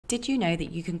Did you know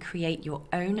that you can create your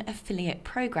own affiliate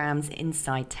programs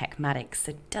inside Teksperts?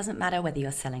 So it doesn't matter whether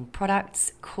you're selling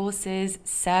products, courses,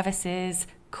 services,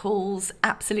 calls,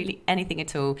 absolutely anything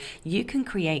at all. You can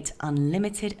create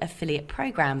unlimited affiliate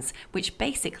programs, which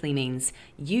basically means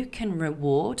you can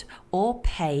reward or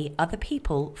pay other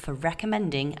people for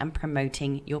recommending and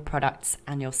promoting your products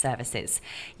and your services.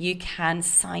 You can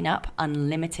sign up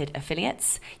unlimited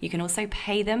affiliates. You can also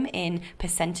pay them in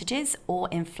percentages or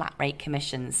in flat rate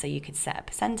commissions. So you could set a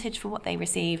percentage for what they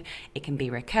receive. It can be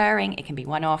recurring, it can be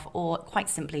one-off, or quite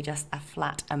simply just a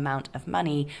flat amount of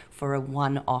money for a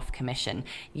one-off commission.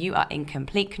 You are in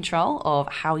complete control of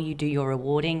how you do your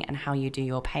rewarding and how you do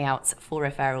your payouts for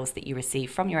referrals that you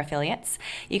receive from your affiliates.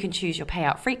 You can choose your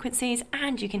payout frequencies,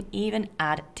 and you can even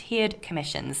add tiered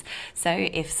commissions. So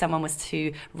if someone was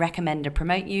to recommend and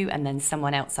promote you, and then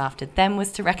someone else after them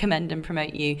was to recommend and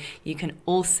promote you, you can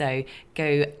also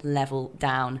go level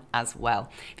down as well.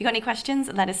 If you've got any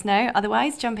questions, let us know.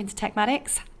 Otherwise, jump into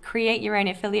Teksperts, create your own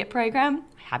affiliate program.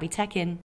 Happy teching.